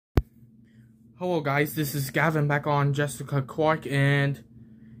Hello guys, this is Gavin back on Jessica Clark, and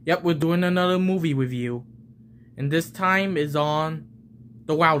yep, we're doing another movie review. And this time is on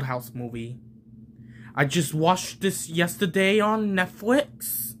the Wild House movie. I just watched this yesterday on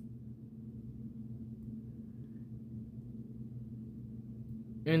Netflix.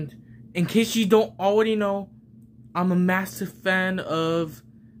 And in case you don't already know, I'm a massive fan of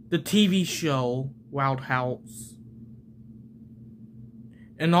the TV show Wild House.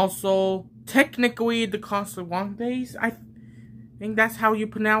 And also, technically, the Casamigos, I think that's how you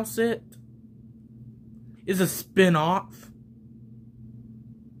pronounce it, is a spin-off.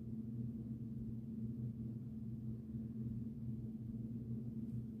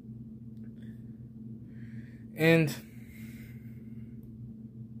 And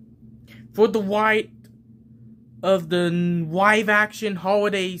for the live-action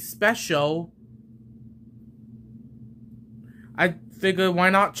holiday special, I figured why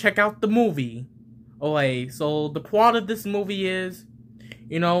not check out the movie. Okay, so the plot of this movie is,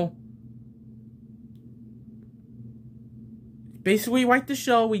 basically like the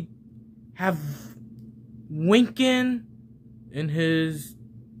show, we have Lincoln and his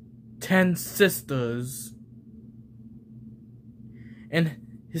 10 sisters.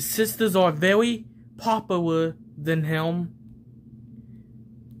 And his sisters are very popular than him.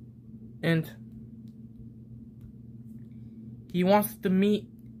 And he wants to meet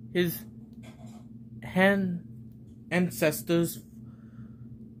his ancestors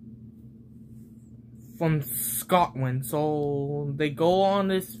from Scotland. So they go on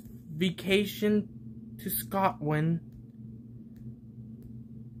this vacation to Scotland.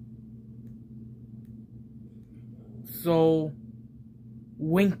 So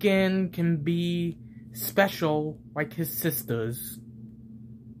Lincoln can be special like his sisters.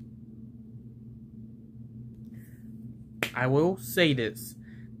 I will say this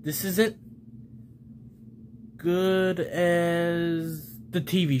isn't good as the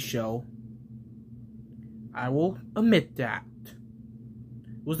TV show. I will admit that.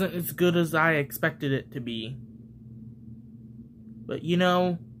 It wasn't as good as I expected it to be. But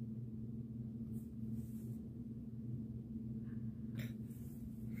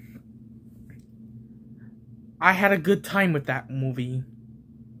I had a good time with that movie.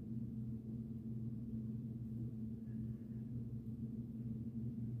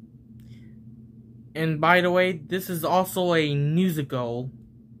 And by the way, this is also a musical.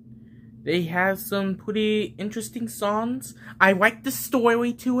 They have some pretty interesting songs. I like the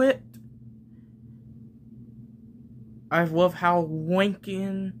story to it. I love how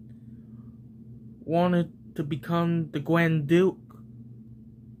Lincoln wanted to become the Grand Duke,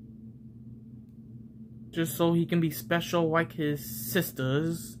 just so he can be special like his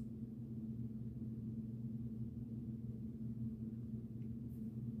sisters.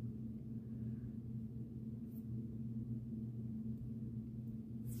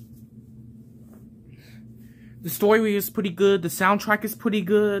 The story is pretty good. The soundtrack is pretty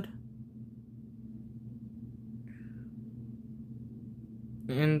good.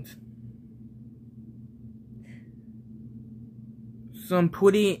 And some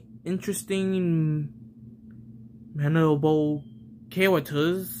pretty interesting, memorable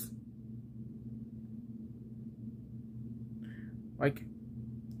characters. Like,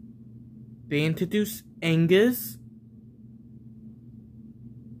 they introduce Angus.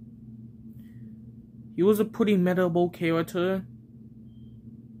 He was a pretty memorable character.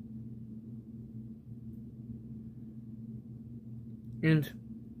 And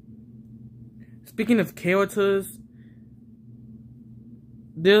speaking of characters,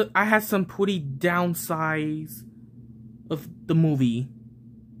 I had some pretty downsides of the movie.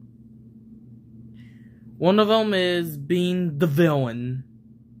 One of them is being the villain.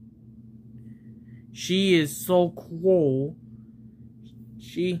 She is so cruel.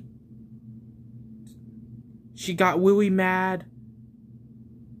 She got really mad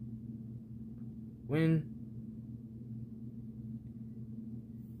when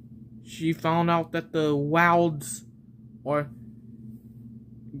she found out that the Wilds are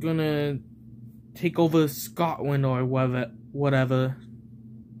gonna take over Scotland or whatever.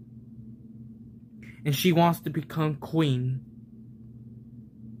 And she wants to become queen.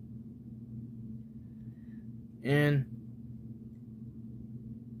 And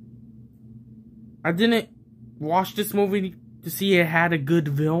I didn't watch this movie to see it had a good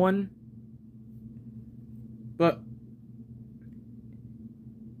villain, but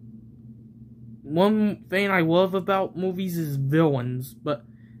one thing I love about movies is villains, but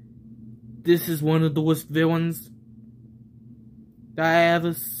this is one of the worst villains that I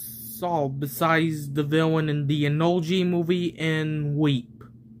ever saw besides the villain in the Enola movie and Weep.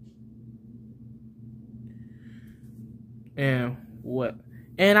 And what?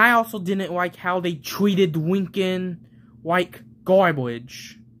 And I also didn't like how they treated Lincoln like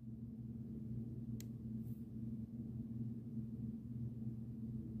garbage.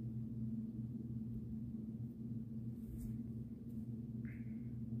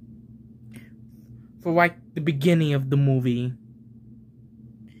 For like the beginning of the movie.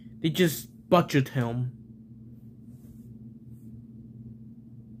 They just butchered him.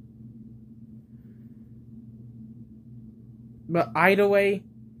 But either way,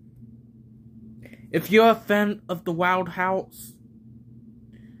 if you're a fan of the Wild House,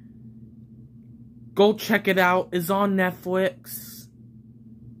 go check it out. It's on Netflix.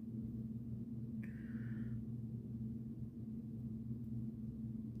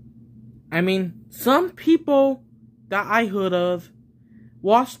 I mean, some people that I heard of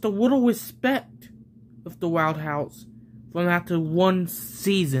lost a little respect of the Wild House from after one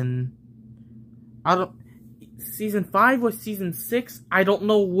season. Season 5 or season 6, I don't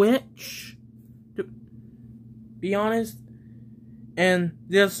know which, to be honest. And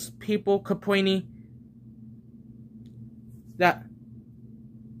there's people complaining that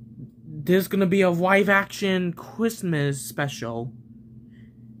there's gonna be a live action Christmas special.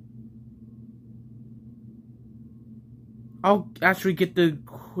 I'll actually get the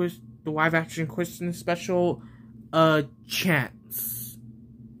live action Christmas special a chance.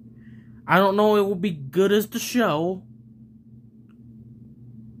 I don't know it will be good as the show.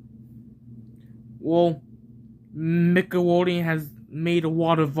 Well, Nickelodeon has made a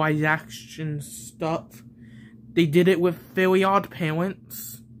lot of live action stuff. They did it with Fairly Odd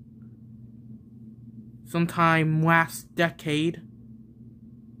Parents sometime last decade.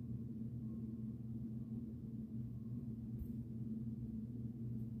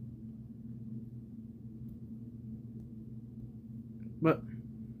 But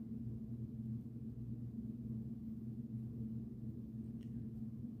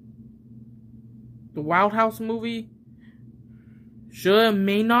the Wild House movie, sure, it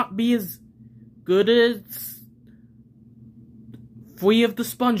may not be as good as 3 of the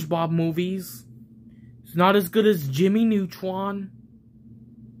SpongeBob movies. It's not as good as Jimmy Neutron.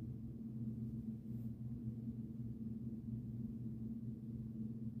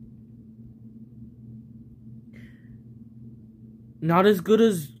 Not as good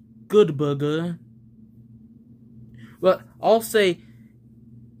as Good Burger. But I'll say,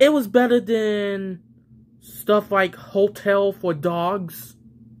 it was better than stuff like Hotel for Dogs.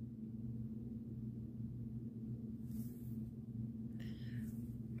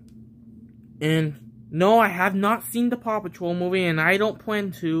 And no, I have not seen the Paw Patrol movie, and I don't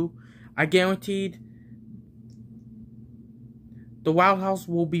plan to. I guaranteed the Wild House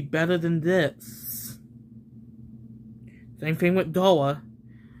will be better than this. Same thing with Doa,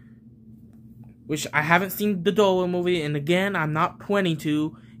 which I haven't seen the Doa movie, and again, I'm not planning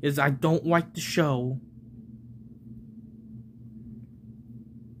to, is I don't like the show.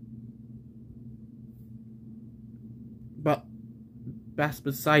 But that's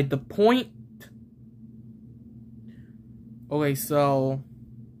beside the point. Okay, so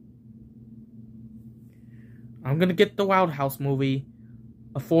I'm gonna get the Wild House movie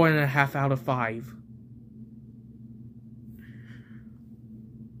a 4.5 out of 5.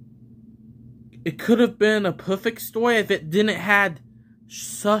 It could have been a perfect story if it didn't had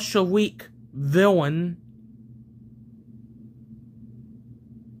such a weak villain.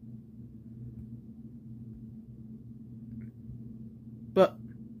 But,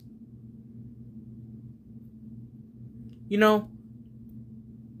 you know,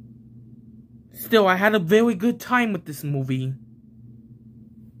 still, I had a very good time with this movie.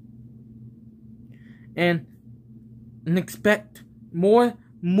 And expect more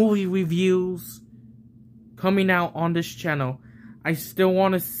movie reviews coming out on this channel. I still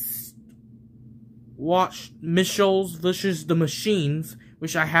want to watch Mitchell's vs. the Machines,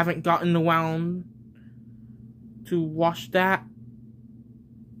 which I haven't gotten around to watch that.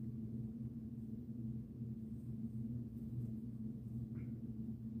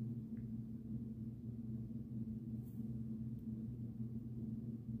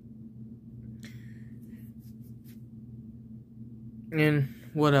 And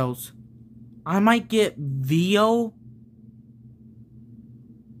what else? I might get Vio.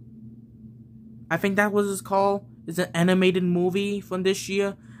 I think that was it's called. It's an animated movie from this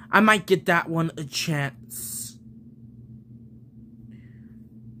year. I might get that one a chance.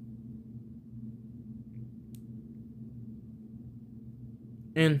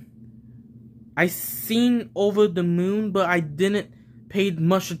 And I seen Over the Moon, but I didn't pay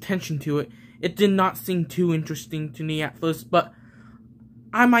much attention to it. It did not seem too interesting to me at first, but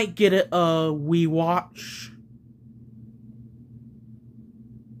I might get it a rewatch.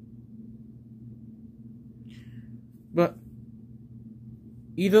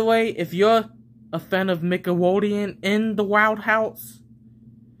 Either way, if you're a fan of Nickelodeon in the Wild House,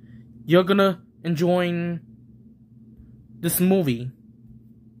 you're gonna enjoy this movie.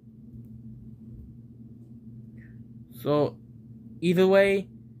 So, either way,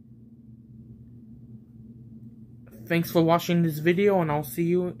 thanks for watching this video, and I'll see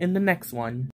you in the next one.